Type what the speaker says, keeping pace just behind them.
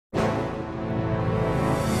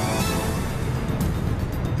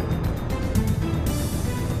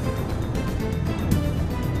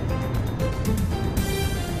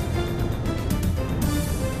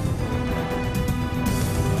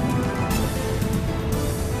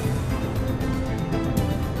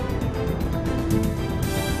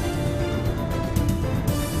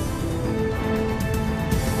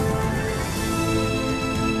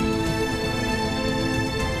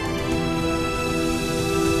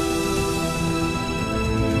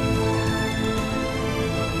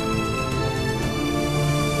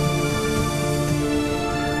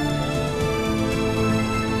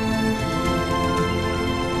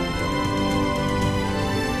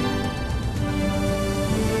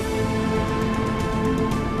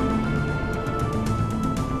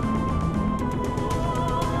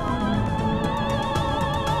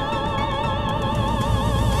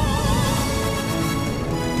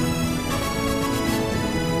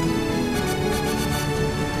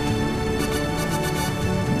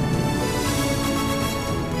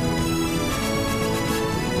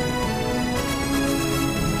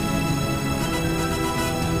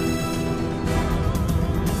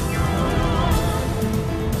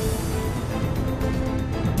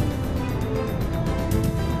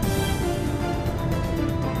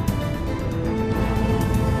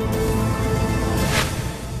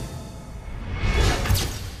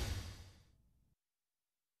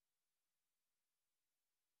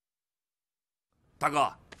大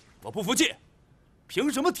哥，我不服气，凭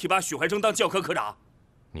什么提拔许怀生当教科科长？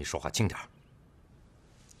你说话轻点儿。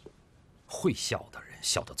会笑的人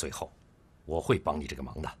笑到最后，我会帮你这个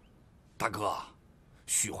忙的。大哥，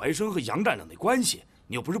许怀生和杨站长的关系，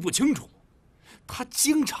你又不是不清楚。他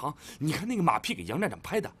经常，你看那个马屁给杨站长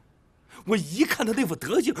拍的，我一看他那副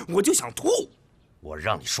德行，我就想吐。我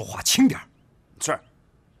让你说话轻点儿。是。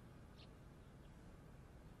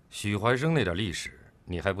许怀生那点历史，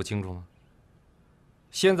你还不清楚吗？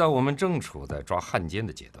现在我们正处在抓汉奸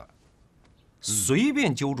的阶段，随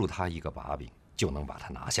便揪住他一个把柄，就能把他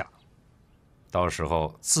拿下。到时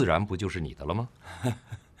候自然不就是你的了吗？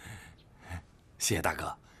谢谢大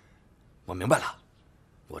哥，我明白了，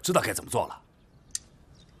我知道该怎么做了。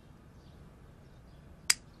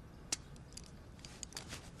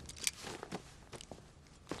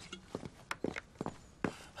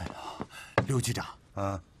哎呀，刘局长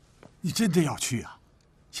啊，你真的要去啊？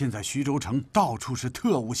现在徐州城到处是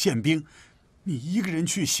特务宪兵，你一个人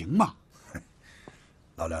去行吗？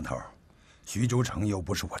老梁头，徐州城又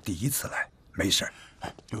不是我第一次来，没事。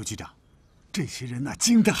刘局长，这些人呐，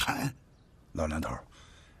精得很。老梁头，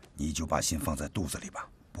你就把心放在肚子里吧，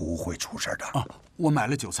不会出事的。啊，我买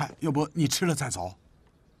了酒菜，要不你吃了再走？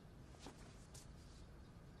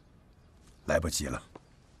来不及了，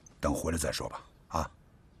等回来再说吧。啊。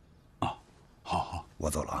啊，好好，我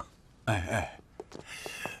走了啊。哎哎。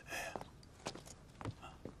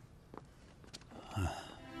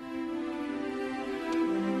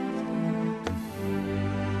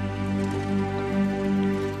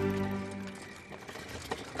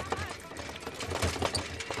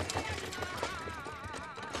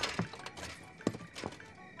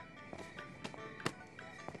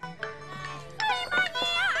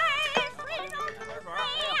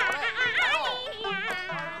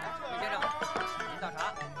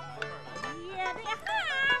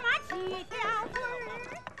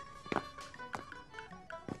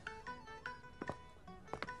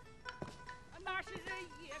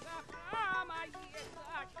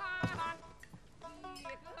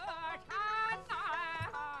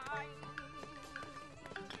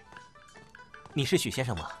你是许先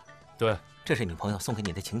生吗？对，这是你朋友送给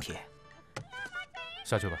你的请帖。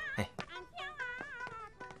下去吧。哎。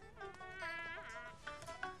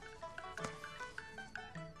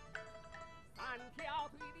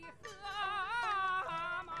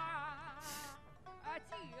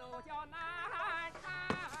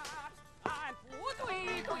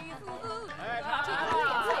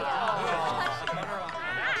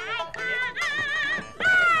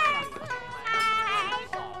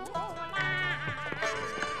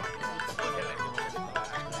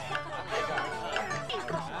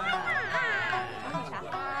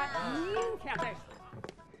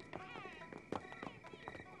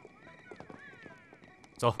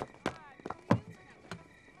走，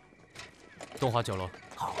东华酒楼。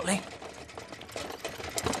好嘞。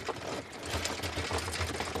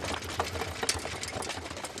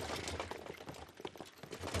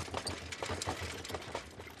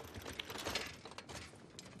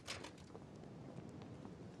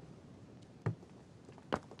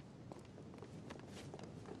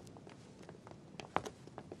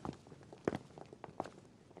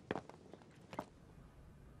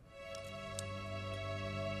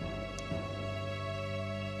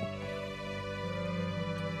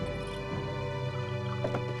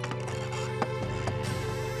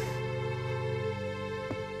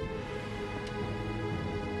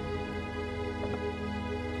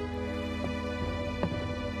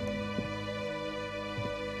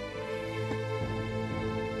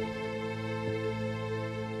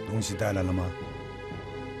东西带来了吗？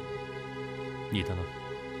你的呢？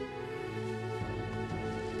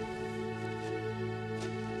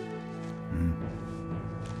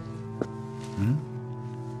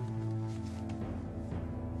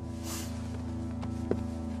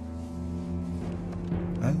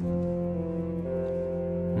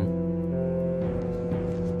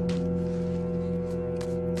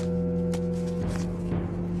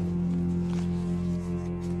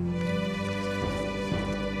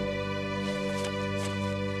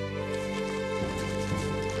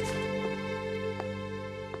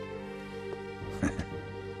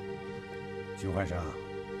徐焕生，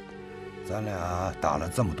咱俩打了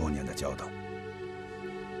这么多年的交道，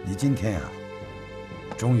你今天啊，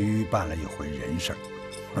终于办了一回人事儿。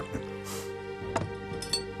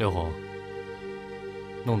刘洪，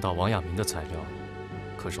弄到王亚明的材料，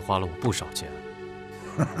可是花了我不少钱。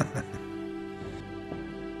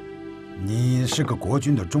你是个国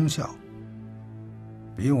军的中校，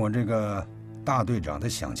比我这个大队长的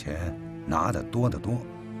饷钱拿得多得多。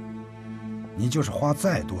你就是花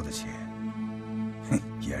再多的钱，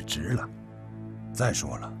也值了。再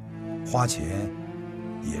说了，花钱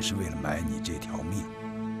也是为了买你这条命。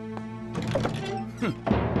哼，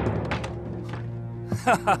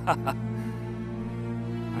哈哈哈哈。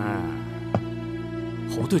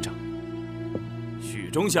侯队长，许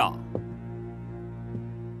忠孝，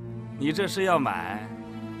你这是要买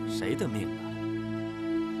谁的命啊？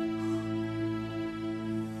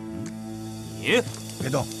你别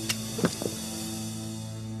动。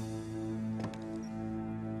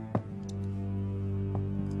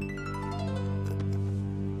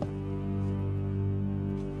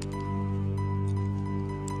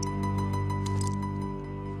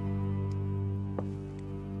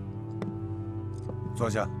坐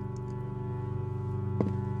下，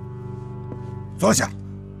坐下。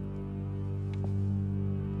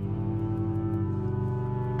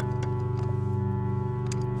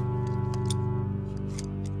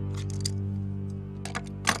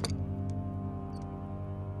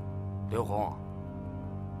刘洪，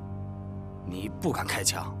你不敢开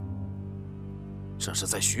枪，这是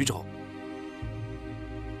在徐州，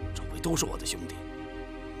周围都是我的兄弟。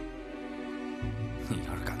你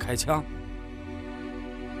要是敢开枪，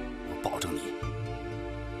保证你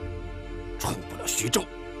出不了徐州。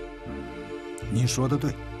你说的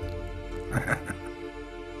对，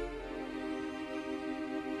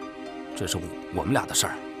这是我们俩的事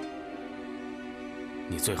儿，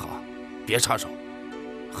你最好别插手，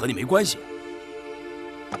和你没关系。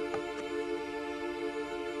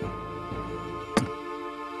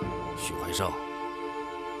许怀生，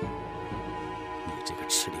你这个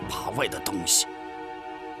吃里扒外的东西！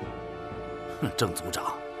郑组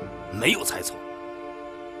长没有猜错，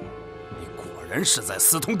你果然是在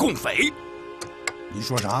私通共匪。你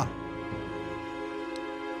说啥？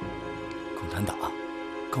共产党，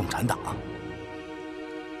共产党！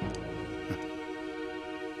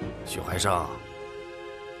许怀生，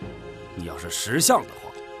你要是识相的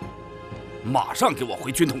话，马上给我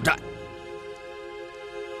回军统站。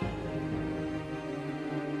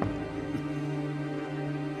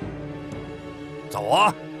走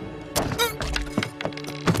啊！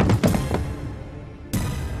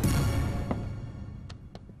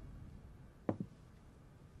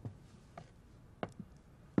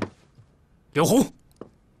刘洪，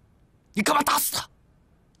你干嘛打死他？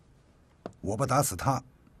我不打死他，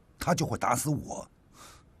他就会打死我。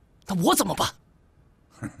那我怎么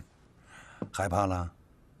办？害怕了？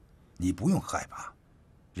你不用害怕，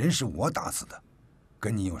人是我打死的，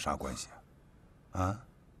跟你有啥关系啊？啊！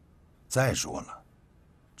再说了，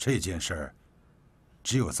这件事儿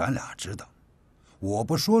只有咱俩知道，我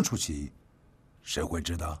不说出去，谁会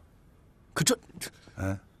知道？可这……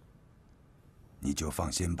你就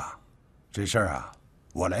放心吧。这事儿啊，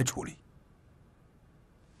我来处理。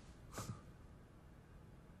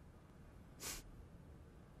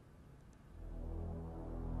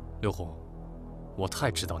刘洪，我太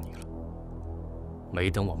知道你了。没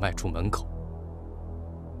等我迈出门口，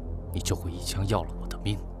你就会一枪要了我的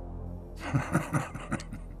命。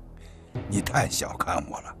你太小看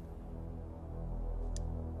我了。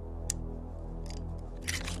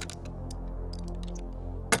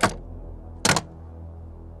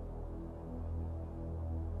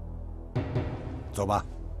走吧。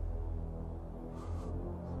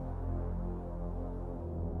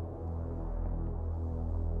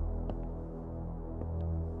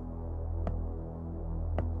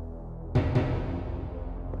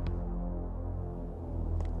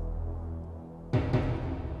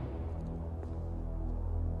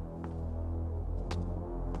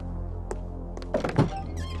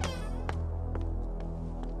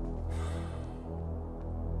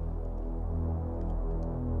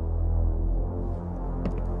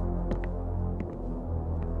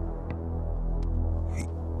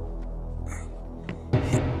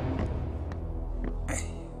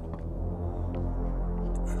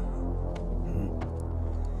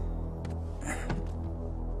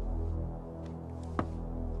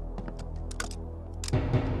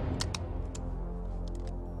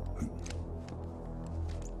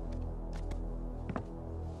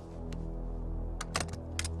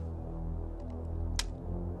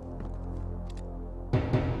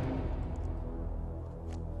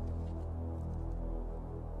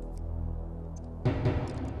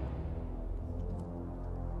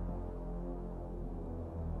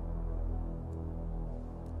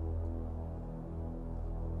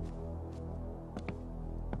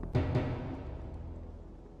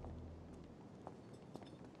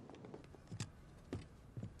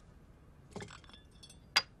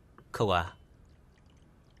客官，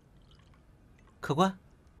客官，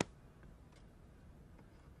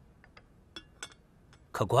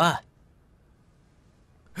客官，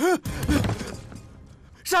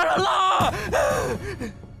杀人了！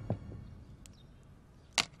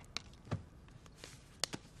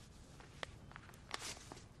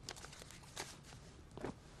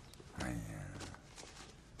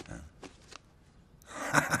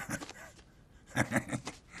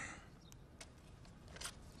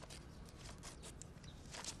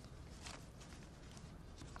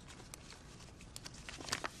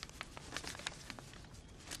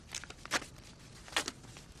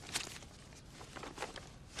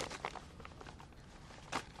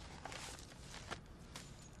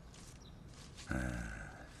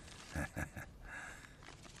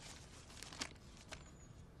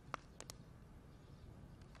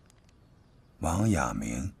王雅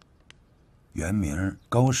铭，原名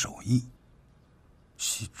高守义，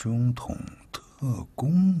系中统特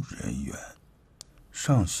工人员，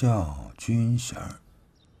上校军衔，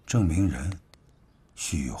证明人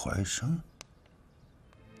许怀生。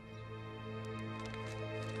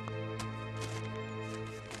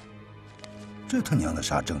这他娘的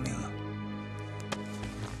啥证明啊？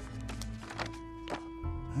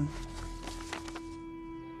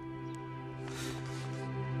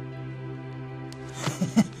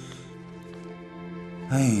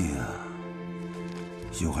哎呀，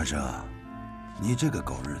许怀生啊，你这个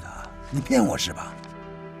狗日的，你骗我是吧？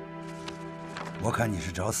我看你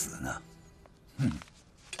是找死呢。哼！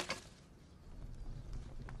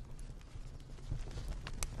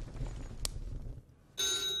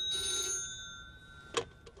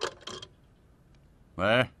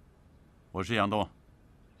喂，我是杨东。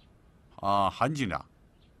啊，韩警长，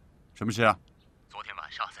什么事啊？昨天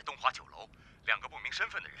晚上在东华酒楼，2个不明身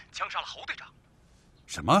份的人枪杀了侯队长。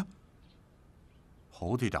什么？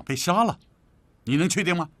侯队长被杀了？你能确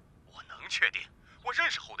定吗？我能确定，我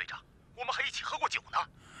认识侯队长，我们还一起喝过酒呢。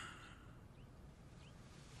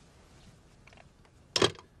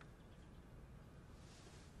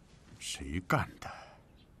谁干的？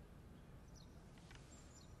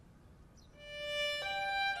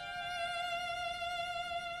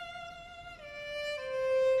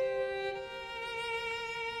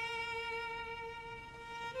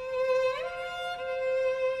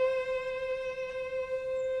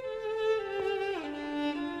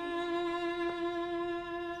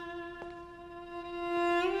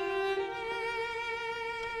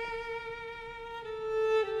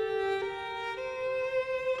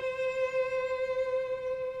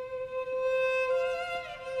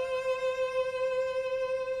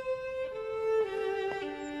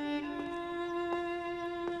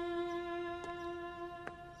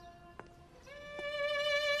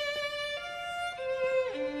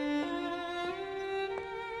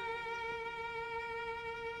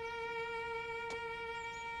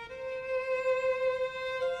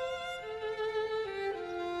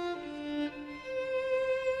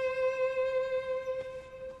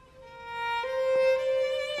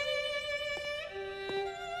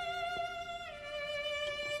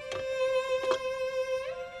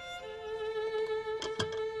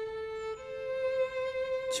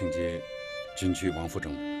请接军区王副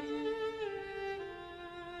政委。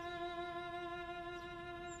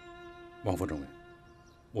王副政委，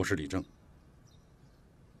我是李正，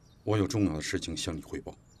我有重要的事情向你汇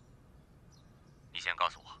报。你先告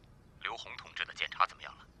诉我，刘洪同志的检查怎么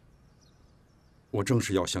样了？我正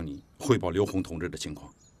是要向你汇报刘洪同志的情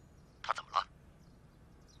况。他怎么了？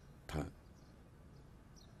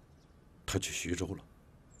他去徐州了。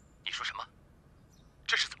你说什么？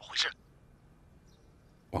这是怎么回事？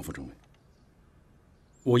王副政委，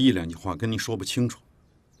我一两句话跟您说不清楚，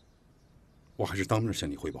我还是当面向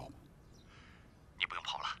你汇报吧。你不用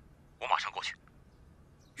跑了，我马上过去。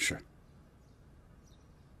是。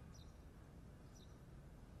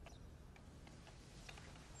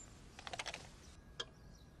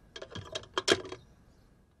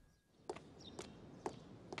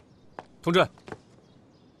同志，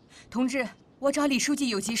同志，我找李书记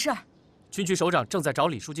有急事儿。军区首长正在找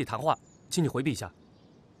李书记谈话，请你回避一下。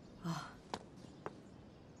啊。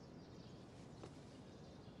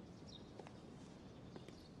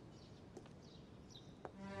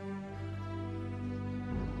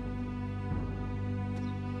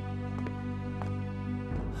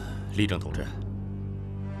李正同志，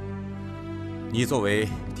你作为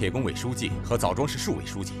铁工委书记和枣庄市市委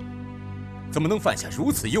书记，怎么能犯下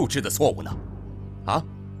如此幼稚的错误呢？啊！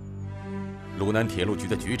鲁南铁路局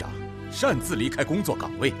的局长擅自离开工作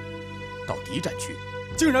岗位，到敌占区，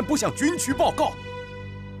竟然不向军区报告，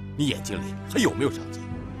你眼睛里还有没有上级？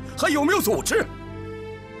还有没有组织？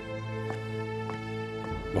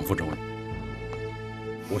王副政委，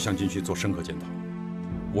我向军区做深刻检讨，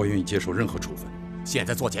我愿意接受任何处分。现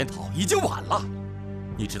在做检讨已经晚了，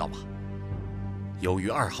你知道吗？由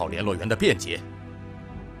于2号联络员的辩解，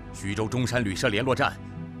徐州中山旅社联络站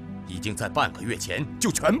已经在半个月前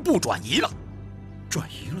就全部转移了。转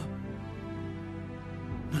移了？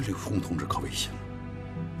那刘洪同志可危险了。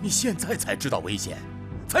你现在才知道危险，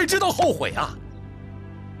才知道后悔啊！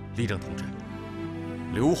立正同志，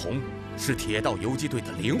刘洪是铁道游击队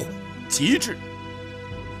的灵魂、旗帜，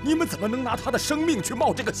你们怎么能拿他的生命去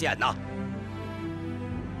冒这个险呢？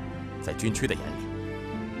在军区的眼里，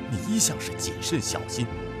你一向是谨慎小心，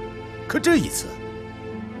可这一次，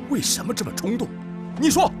为什么这么冲动？你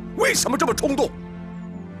说为什么这么冲动？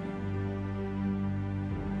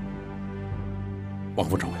王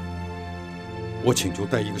副政委，我请求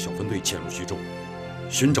带一个小分队潜入徐州，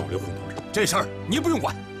寻找刘洪同志。这事儿你不用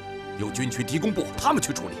管，由军区敌工部他们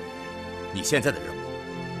去处理。你现在的任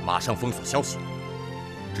务，马上封锁消息，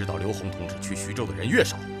知道刘洪同志去徐州的人越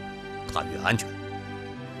少，他越安全。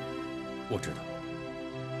我知道。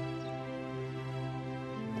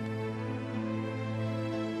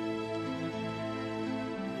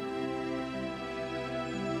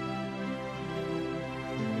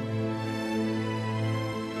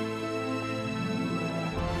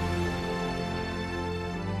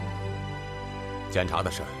检查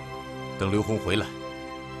的事儿，等刘洪回来，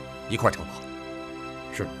一块儿呈报。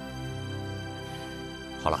是。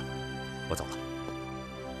好了，我走了。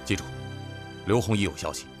记住，刘洪一有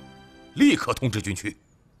消息，立刻通知军区。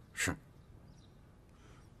是。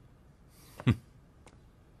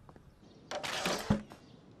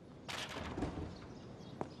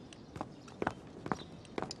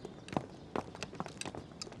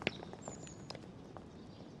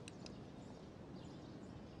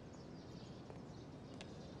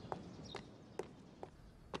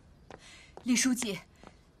李书记，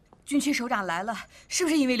军区首长来了，是不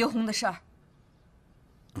是因为刘洪的事儿？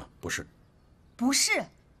不是。不是？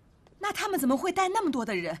那他们怎么会带那么多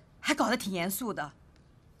的人，还搞得挺严肃的？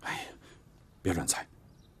哎呀，别乱猜。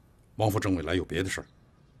王副政委来有别的事儿。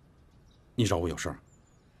你找我有事儿？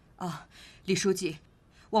啊，李书记，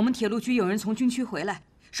我们铁路局有人从军区回来，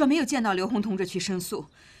说没有见到刘洪同志去申诉，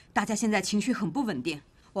大家现在情绪很不稳定，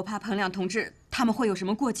我怕彭亮同志他们会有什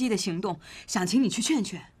么过激的行动，想请你去劝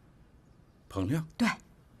劝。彭亮？对。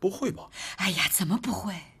不会吧？哎呀，怎么不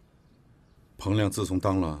会？彭亮自从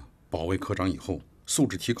当了保卫科长以后，素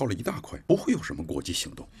质提高了一大块，不会有什么过激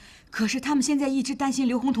行动。可是他们现在一直担心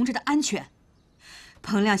刘洪同志的安全。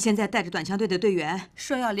彭亮现在带着短枪队的队员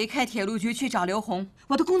说要离开铁路局去找刘洪，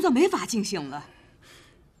我的工作没法进行了。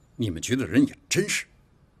你们局的人也真是，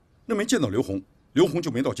那没见到刘洪，刘洪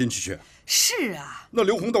就没到军区去。是啊，那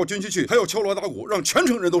刘洪到军区去还要敲锣打鼓，让全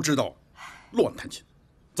城人都知道，乱弹琴。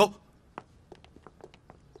走。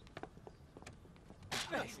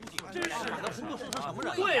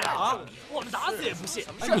对啊，我们打死也不信。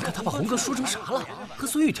你看他把红哥说成啥了？和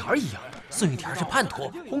孙玉田一样。孙玉田是叛徒，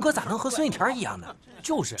红哥咋能和孙玉田一样呢？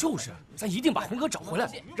就是，咱一定把红哥找回来，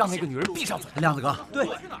让那个女人闭上嘴。亮子哥，对，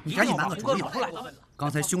你赶紧拿个主意吧。刚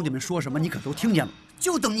才兄弟们说什么，你可都听见了，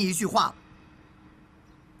就等你一句话了。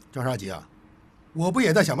张少吉啊，我不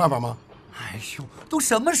也在想办法吗？哎呦，都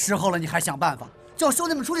什么时候了，你还想办法？叫兄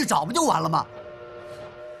弟们出去找不就完了吗？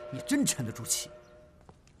你真沉得住气。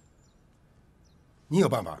你有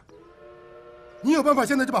办法？你有办法，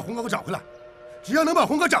现在就把红哥给我找回来。只要能把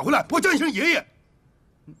红哥找回来，我叫你声爷爷。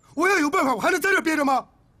我要有办法，我还能在这憋着吗？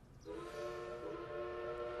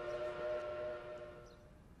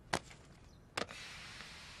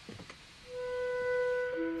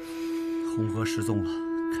红哥失踪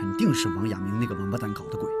了，肯定是王亚明那个王八蛋搞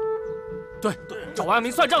的鬼。对，找王亚明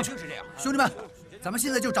算账去。兄弟们，咱们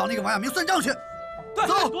现在就找那个王亚明算账去。对，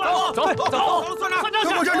走，算账去。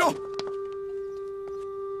跟我站住！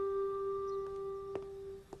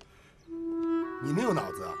你没有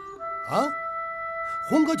脑子啊？啊！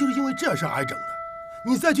红哥就是因为这事挨整的，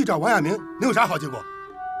你再去找王亚明，能有啥好结果？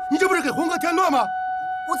你这不是给红哥添乱吗？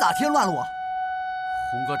我咋添乱了我？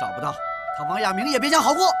红哥找不到，他王亚明也别想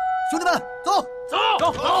好过。兄弟们，走！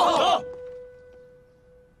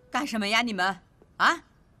干什么呀你们？啊！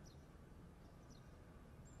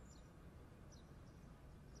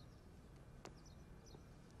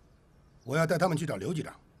我要带他们去找刘局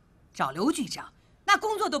长。找刘局长？那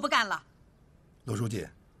工作都不干了。陆书记，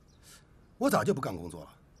我早就不干工作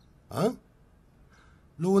了，啊！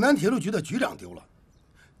鲁南铁路局的局长丢了，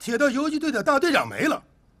铁道游击队的大队长没了，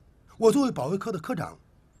我作为保卫科的科长，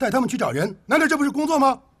带他们去找人，难道这不是工作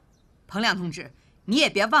吗？彭亮同志，你也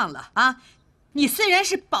别忘了啊！你虽然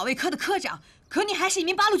是保卫科的科长，可你还是一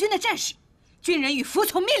名八路军的战士，军人以服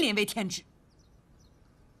从命令为天职。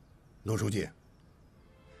陆书记，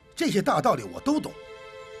这些大道理我都懂。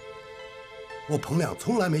我彭亮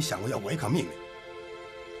从来没想过要违抗命令，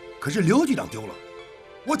可是刘局长丢了，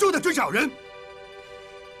我就得追找人。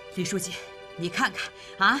李书记，你看看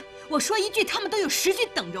啊，我说一句，他们都有10句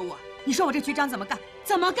等着我。你说我这局长怎么干？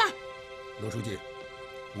怎么干？罗书记，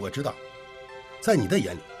我知道，在你的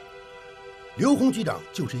眼里，刘洪局长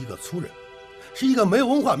就是一个粗人，是一个没有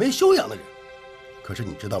文化、没修养的人。可是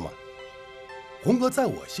你知道吗？洪哥在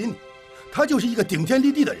我心里，他就是一个顶天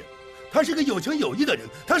立地的人，他是一个有情有义的人，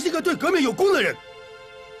他是一个对革命有功的人。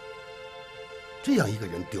这样一个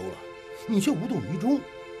人丢了，你却无动于衷。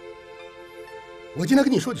我今天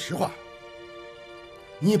跟你说句实话，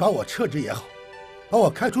你把我撤职也好，把我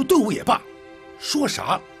开除队伍也罢，说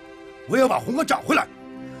啥，我要把洪哥找回来。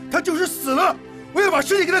他就是死了，我要把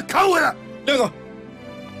尸体给他扛回来。亮哥，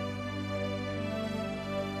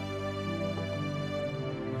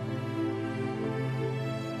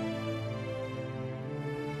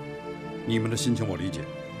你们的心情我理解，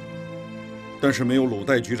但是没有鲁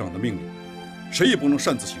代局长的命令，谁也不能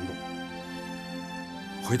擅自行动。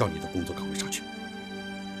回到你的工作岗位上去。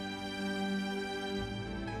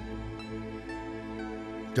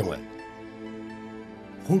政委，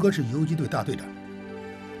洪哥是游击队大队长，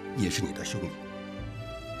也是你的兄弟。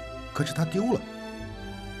可是他丢了，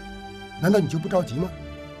难道你就不着急吗？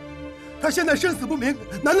他现在生死不明，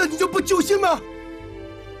难道你就不揪心吗？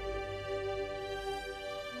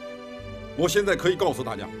我现在可以告诉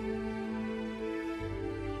大家，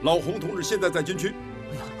老洪同志现在在军区，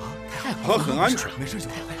他很安全，没事就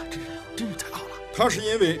好。哎呀，真是太好了。他是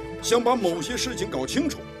因为想把某些事情搞清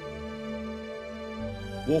楚。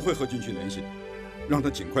我会和军区联系，让他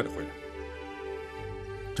尽快的回来。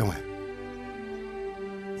政委，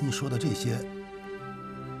你说的这些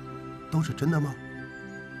都是真的吗？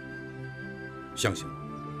相信我，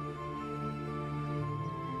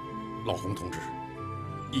老洪同志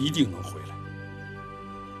一定能回来。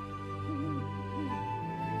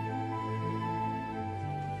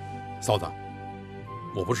嫂子，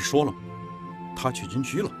我不是说了吗？他去军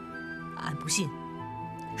区了。俺不信。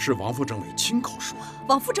是王副政委亲口说。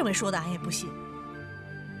王副政委说的，俺也不信。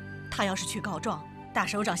他要是去告状，大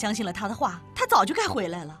首长相信了他的话，他早就该回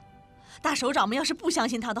来了。大首长们要是不相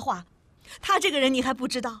信他的话，他这个人你还不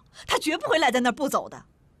知道，他绝不会赖在那儿不走的。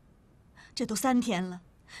这都3天了，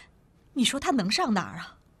你说他能上哪儿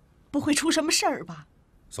啊？不会出什么事儿吧？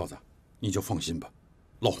嫂子，你就放心吧，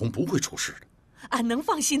老洪不会出事的。俺能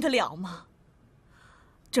放心得了吗？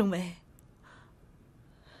政委，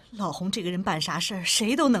老洪这个人办啥事儿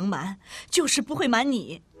谁都能瞒，就是不会瞒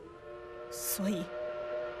你。所以，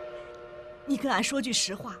你跟俺说句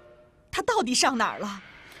实话，他到底上哪儿了？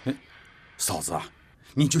哎，嫂子啊，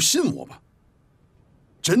你就信我吧，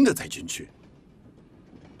真的在军区。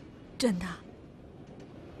真的？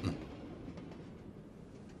嗯。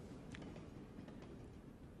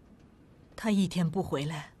他一天不回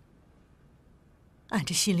来，俺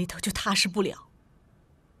这心里头就踏实不了。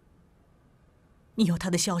你有他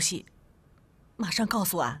的消息，马上告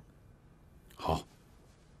诉俺。好。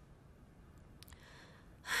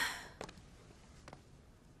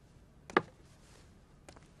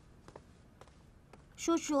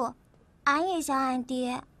叔叔，俺也想俺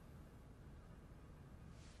爹。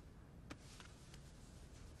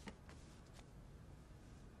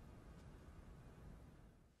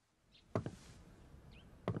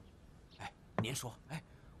哎，您说，哎，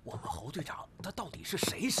我们侯队长他到底是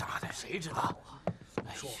谁杀的？谁知道啊？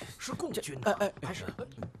说是共军的，还是？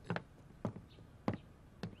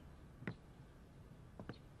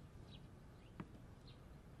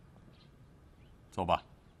走吧。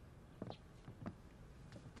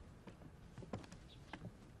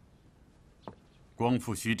光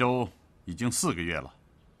复徐州已经4个月了，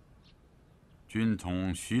军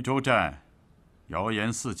统徐州站谣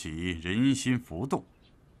言四起，人心浮动。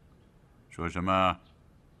说什么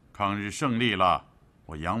抗日胜利了，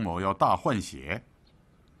我杨某要大换血，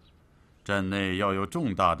站内要有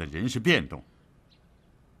重大的人事变动。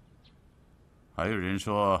还有人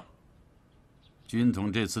说，军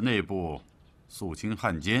统这次内部肃清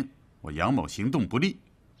汉奸，我杨某行动不利。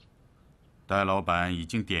戴老板已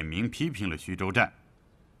经点名批评了徐州站。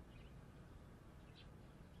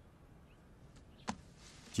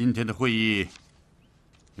今天的会议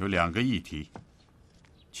有2个议题，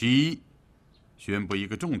其一，宣布一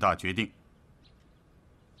个重大决定。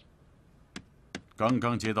刚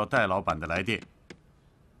刚接到戴老板的来电，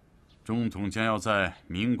中统将要在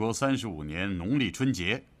民国35年农历春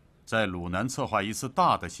节，在鲁南策划一次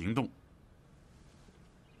大的行动。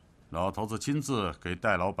老头子亲自给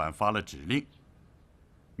戴老板发了指令，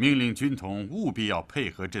命令军统务必要配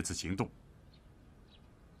合这次行动。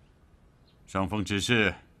上峰指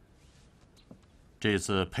示，这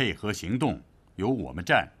次配合行动由我们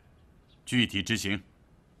站具体执行。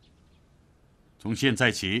从现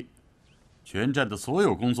在起，全站的所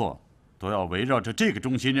有工作都要围绕着这个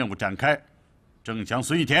中心任务展开。郑祥、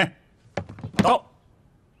孙玉田，到。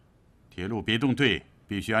铁路别动队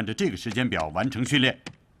必须按照这个时间表完成训练。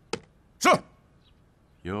是。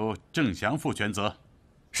由郑祥负全责。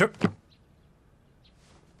是。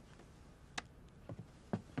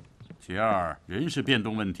其二，人事变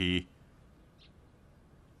动问题，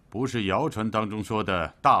不是谣传当中说的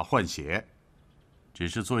大换血，只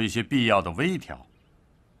是做一些必要的微调。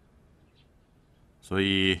所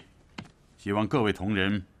以，希望各位同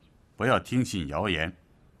仁不要听信谣言，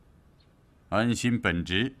安心本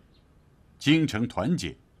职，精诚团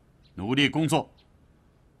结，努力工作。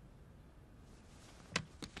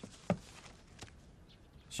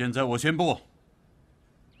现在我宣布，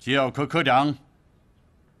机要科科长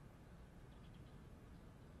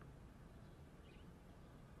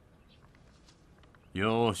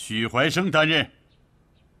由许怀生担任。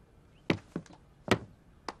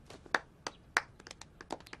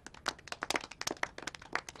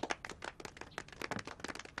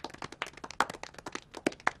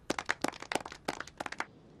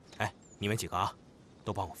哎，你们几个啊，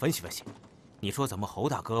都帮我分析分析，你说咱们侯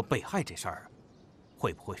大哥被害这事儿，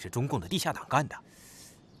会不会是中共的地下党干的？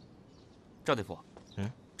赵队副，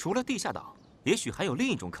除了地下党，也许还有另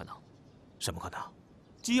一种可能。什么可能？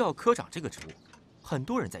机要科长这个职务，很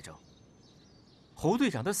多人在争。侯队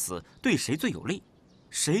长的死对谁最有利，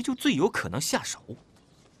谁就最有可能下手。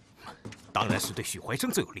当然是对许怀生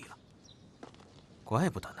最有利了。怪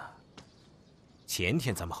不得呢，前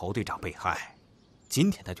天咱们侯队长被害，今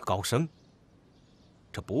天他就高升，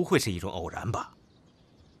这不会是一种偶然吧？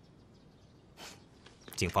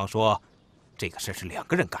警方说，这个事是2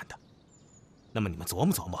个人干的。那么你们琢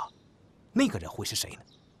磨琢磨，那个人会是谁呢？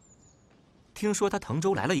听说他滕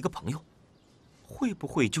州来了一个朋友，会不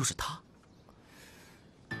会就是他？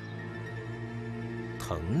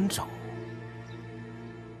滕州，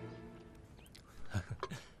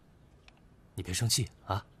你别生气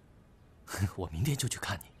啊！我明天就去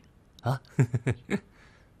看你，啊！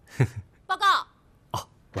报告。哦，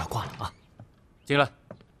我要挂了啊！进来。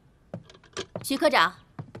徐科长，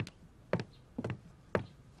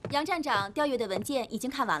杨站长调阅的文件已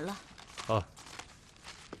经看完了。哦。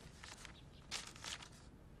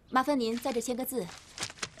麻烦您在这签个字。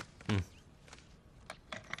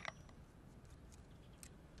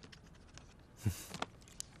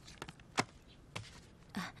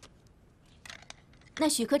那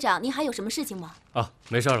许科长，您还有什么事情吗？啊，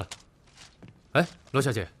没事了。哎，罗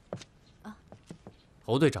小姐。啊。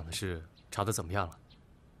侯队长的事查得怎么样了？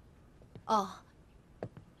哦，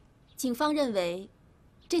警方认为，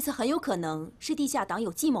这次很有可能是地下党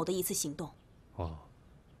有计谋的一次行动。哦。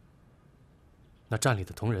那站里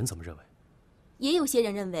的同仁怎么认为？也有些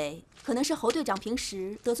人认为，可能是侯队长平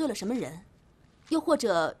时得罪了什么人，又或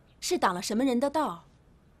者是挡了什么人的道，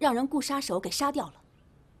让人雇杀手给杀掉了。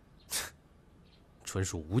纯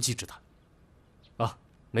属无稽之谈。啊，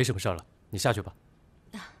没什么事了，你下去吧。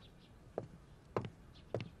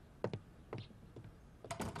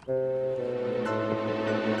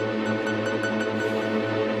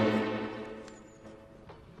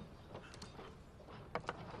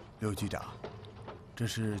刘局长，这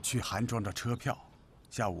是去韩庄的车票，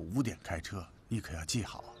下午5点开车，你可要记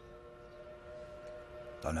好。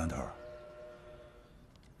大梁头，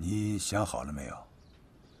你想好了没有？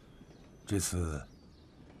这次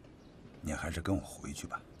你还是跟我回去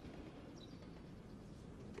吧。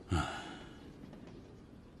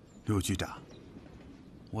刘局长，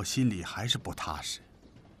我心里还是不踏实。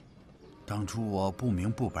当初我不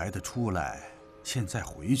明不白的出来，现在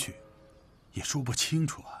回去，也说不清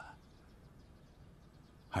楚啊。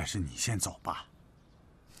还是你先走吧。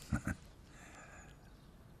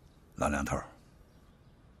老梁头，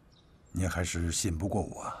你还是信不过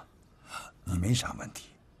我，你没啥问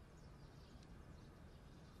题。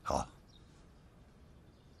好，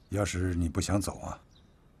要是你不想走啊，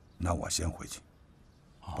那我先回去。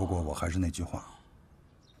不过我还是那句话，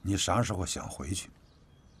你啥时候想回去，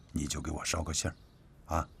你就给我捎个信儿，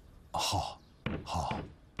啊？好，好。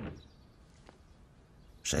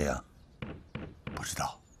谁呀？不知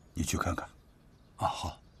道，你去看看。啊，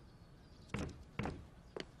好。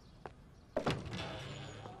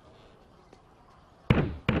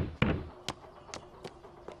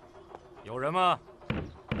有人吗？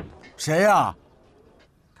谁呀？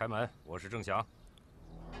开门，我是郑祥。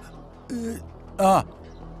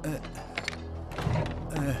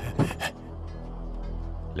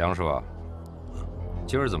梁叔啊，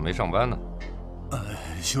今儿怎么没上班呢？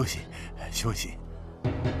休息，休息。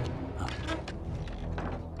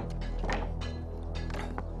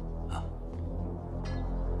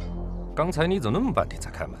刚才你怎么那么半天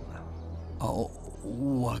才开门呢？哦，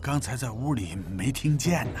我刚才在屋里没听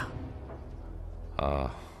见呢。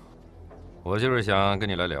啊，我就是想跟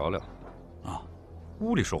你来聊聊。啊，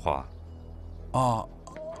屋里说话。哦，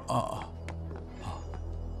哦。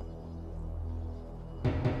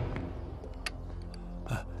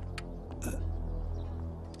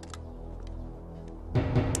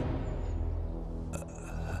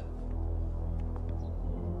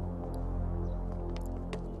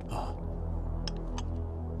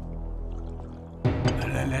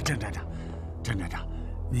来，郑站长，郑站长，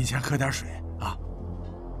您先喝点水啊。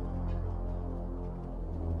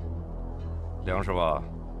梁师傅，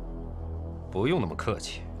不用那么客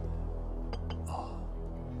气。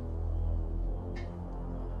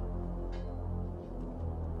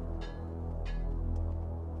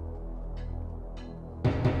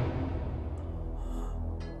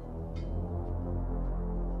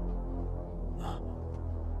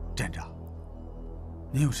站长，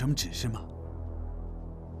您有什么指示吗？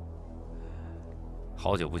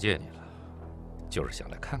好久不见你了，就是想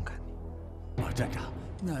来看看你。站长，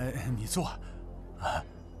那你坐。啊。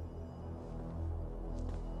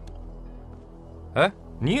哎，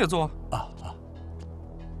你也坐。啊。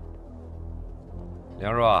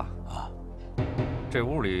梁师傅。啊。这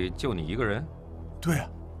屋里就你一个人？对啊，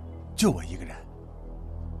就我一个人。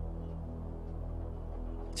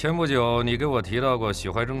前不久你给我提到过许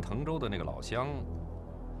怀征滕州的那个老乡，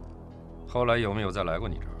后来有没有再来过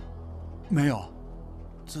你这儿？没有。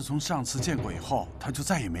自从上次见过以后，他就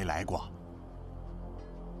再也没来过。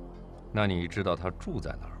那你知道他住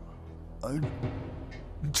在哪儿吗？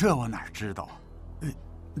这我哪知道啊？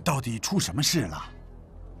到底出什么事了？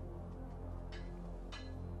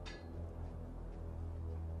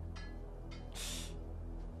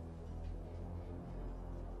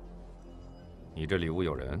你这里屋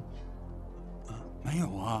有人？没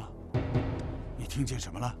有啊。你听见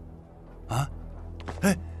什么了？啊？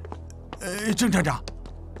郑站长。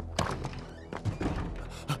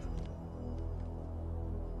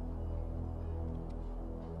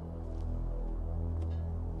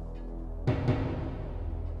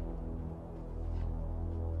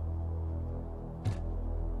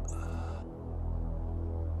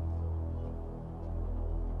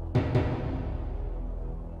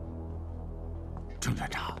郑站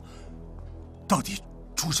长，到底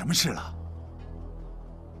出什么事了？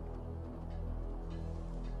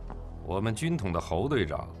我们军统的侯队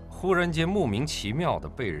长忽然间莫名其妙的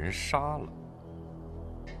被人杀了，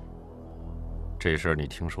这事儿你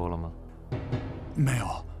听说了吗？没有。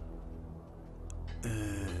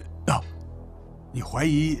你怀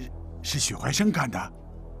疑是许怀生干的？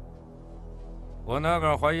我哪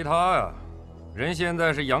敢怀疑他呀？人现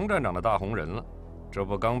在是杨站长的大红人了，这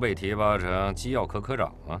不刚被提拔成机要科科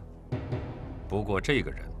长吗？不过这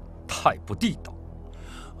个人太不地道。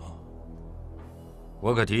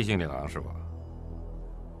我可提醒你了啊，师傅，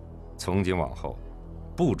从今往后，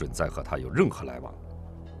不准再和他有任何来往，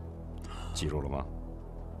记住了吗？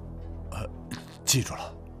记住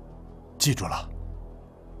了，记住了。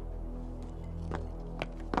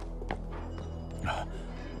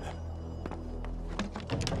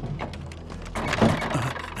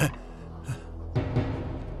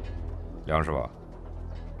梁师傅，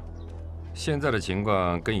现在的情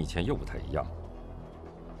况跟以前又不太一样。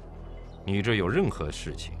你这有任何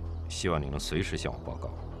事情，希望你能随时向我报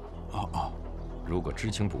告。如果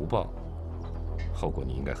知情不报，后果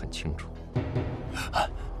你应该很清楚。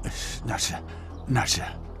那是。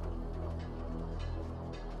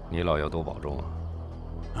你老要多保重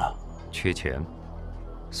啊！缺钱，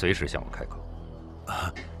随时向我开口。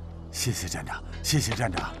谢谢站长，谢谢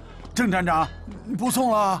站长。郑站长，不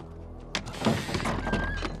送了。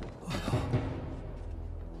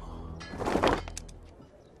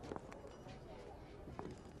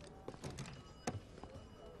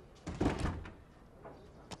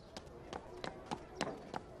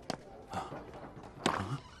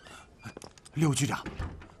刘局长，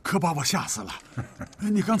可把我吓死了！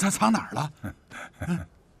你刚才藏哪儿了？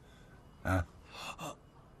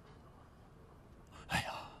哎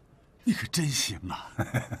呀，你可真行啊！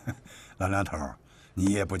老梁头，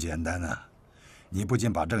你也不简单啊！你不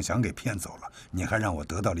仅把郑祥给骗走了，你还让我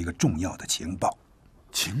得到了一个重要的情报。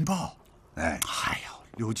情报？哎呀，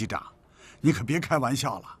刘局长，你可别开玩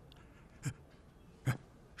笑了。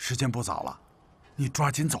时间不早了，你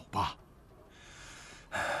抓紧走吧。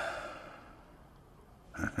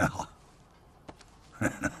好。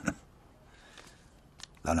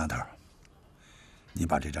老梁头，你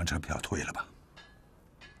把这张车票退了吧。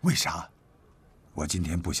为啥？我今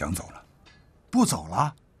天不想走了。不走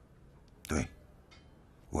了？对，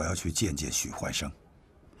我要去见见许怀生。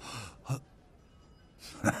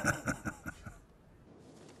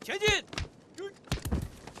前进！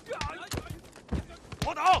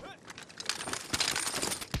跑倒！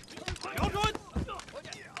瞄准！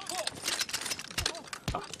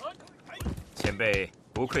前辈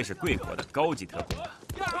不愧是贵国的高级特工啊！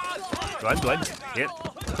短短9天，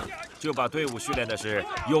就把队伍训练的是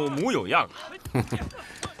有模有样啊！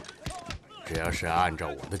只要是按照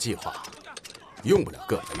我的计划，用不了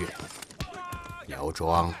个把月，辽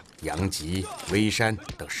庄、杨集、微山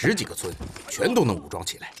等10几个村全都能武装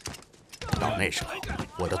起来。到那时候，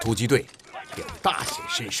我的突击队要大显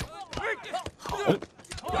身手。好，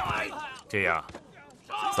这样，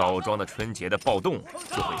枣庄的春节的暴动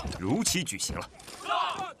就会如期举行了。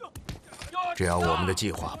只要我们的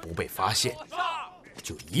计划不被发现，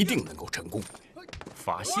就一定能够成功。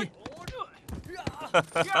发现？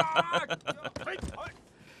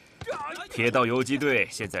铁道游击队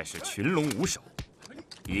现在是群龙无首，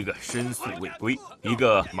一个申诉未归，一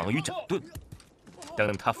个忙于整顿。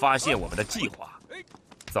等他发现我们的计划，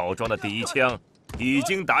枣庄的第一枪已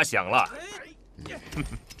经打响了。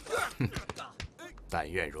但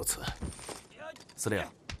愿如此。司令，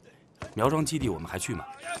苗庄基地我们还去吗？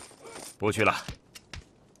不去了，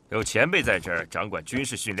有前辈在这儿掌管军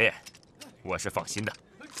事训练，我是放心的。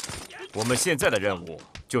我们现在的任务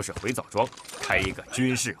就是回枣庄开一个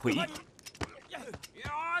军事会议。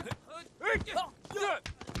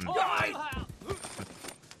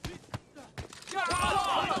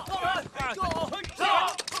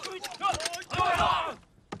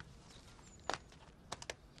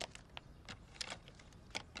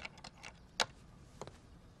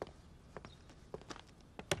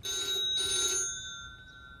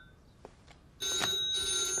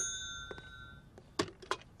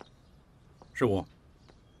是我，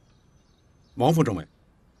王副政委，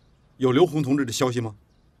有刘洪同志的消息吗？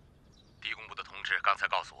敌工部的同志刚才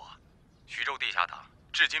告诉我，徐州地下党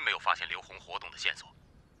至今没有发现刘洪活动的线索，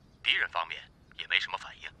敌人方面也没什么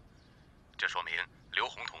反应，这说明刘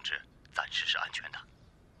洪同志暂时是安全的。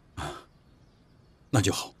那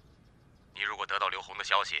就好。你如果得到刘洪的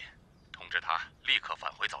消息，通知他立刻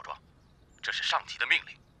返回枣庄，这是上级的命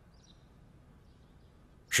令。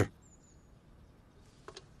是。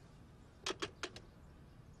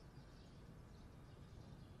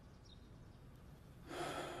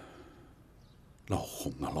老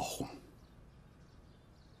洪啊，老洪，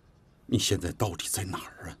你现在到底在哪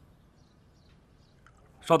儿啊？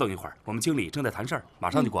稍等一会儿，我们经理正在谈事儿，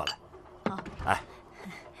马上就过来。好。哎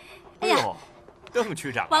呦，邓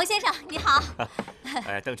区长，王先生你好。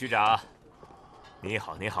哎，邓区长，你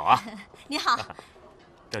好，你好啊。你好。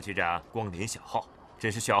邓区长光临小号，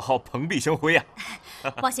真是小号蓬荜生辉啊。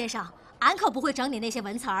王先生，俺可不会整你那些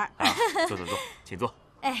文词儿。坐坐坐，请坐。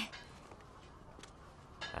哎。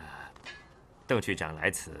邓区长来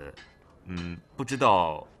此，不知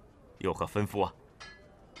道有何吩咐啊？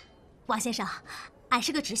王先生，俺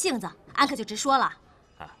是个直性子，俺可就直说了。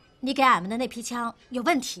你给俺们的那批枪有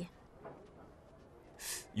问题。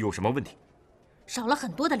有什么问题？少了很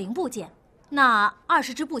多的零部件，那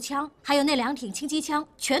20支步枪，还有那2挺轻机枪，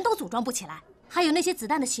全都组装不起来，还有那些子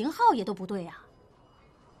弹的型号也都不对啊。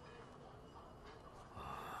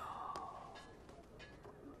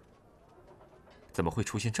怎么会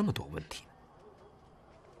出现这么多问题呢？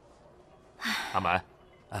阿满，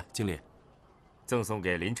经理，赠送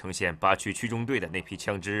给临城县8区区中队的那批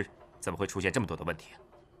枪支，怎么会出现这么多的问题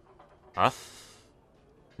啊？啊，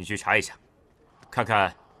你去查一下，看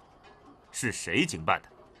看是谁经办的，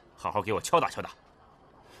好好给我敲打敲打。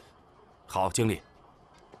好，经理。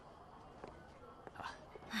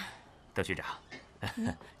邓区长，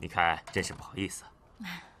你看真是不好意思。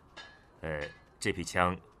这批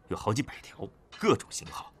枪有好几百条，各种型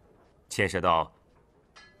号，牵涉到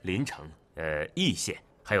临城、义县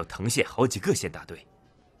还有藤县好几个县大队，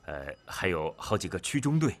还有好几个区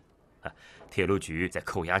中队。铁路局在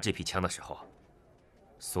扣押这批枪的时候，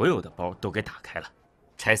所有的包都给打开了，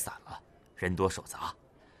拆散了，人多手杂，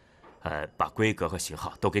把规格和型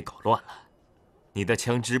号都给搞乱了。你的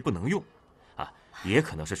枪支不能用，也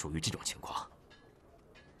可能是属于这种情况。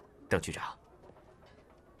邓局长，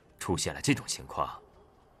出现了这种情况，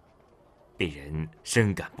令人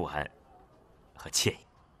深感不安和歉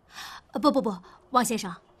意。不，王先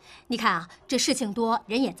生，你看啊，这事情多，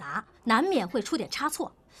人也杂，难免会出点差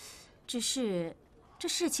错。只是这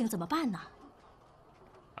事情怎么办呢？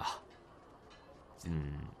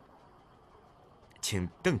请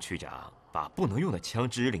邓区长把不能用的枪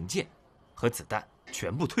支零件和子弹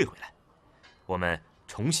全部退回来，我们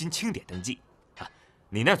重新清点登记。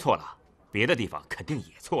你那错了，别的地方肯定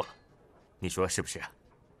也错了，你说是不是？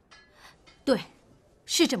对，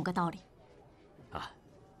是这么个道理。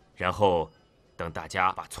然后等大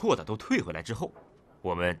家把错的都退回来之后，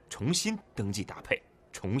我们重新登记搭配，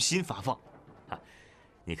重新发放。啊，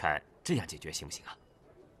你看这样解决行不行啊？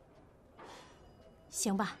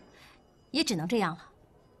行吧，也只能这样了。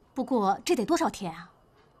不过这得多少天啊？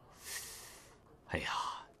哎呀，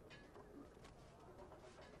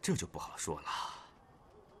这就不好说了。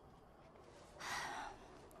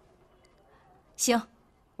行，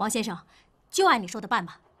王先生，就按你说的办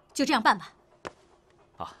吧，就这样办吧。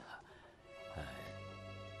啊，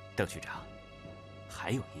邓局长，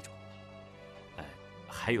还有一种，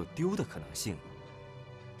还有丢的可能性，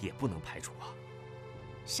也不能排除啊。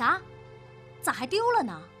啥？咋还丢了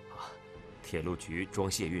呢？铁路局装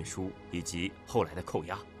卸运输以及后来的扣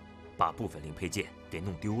押，把部分零配件给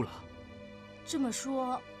弄丢了。这么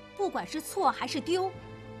说，不管是错还是丢，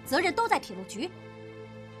责任都在铁路局。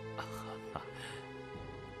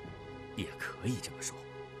也可以这么说。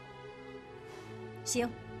行，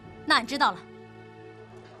那俺知道了。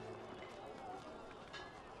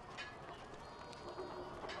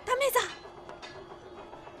大妹子，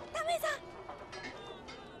大妹子。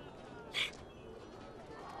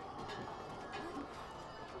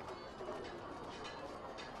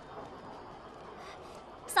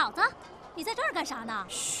嫂子，你在这儿干啥呢？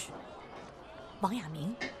嘘，王亚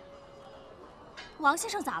明。王先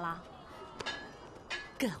生咋了？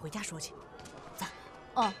跟俺回家说去。走。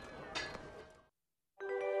哦。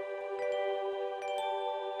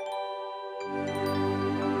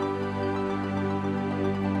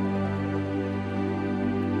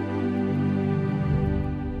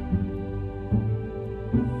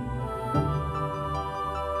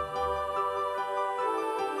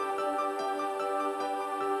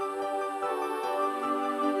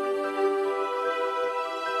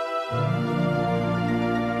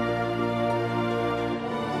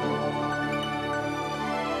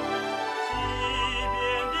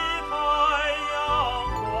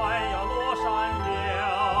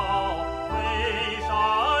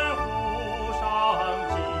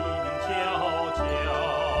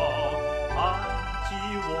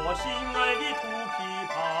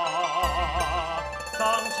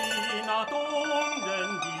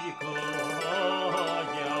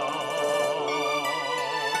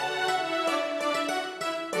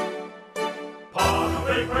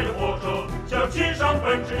骑上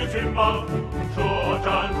奔驰的军马，车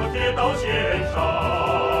站和铁道线上。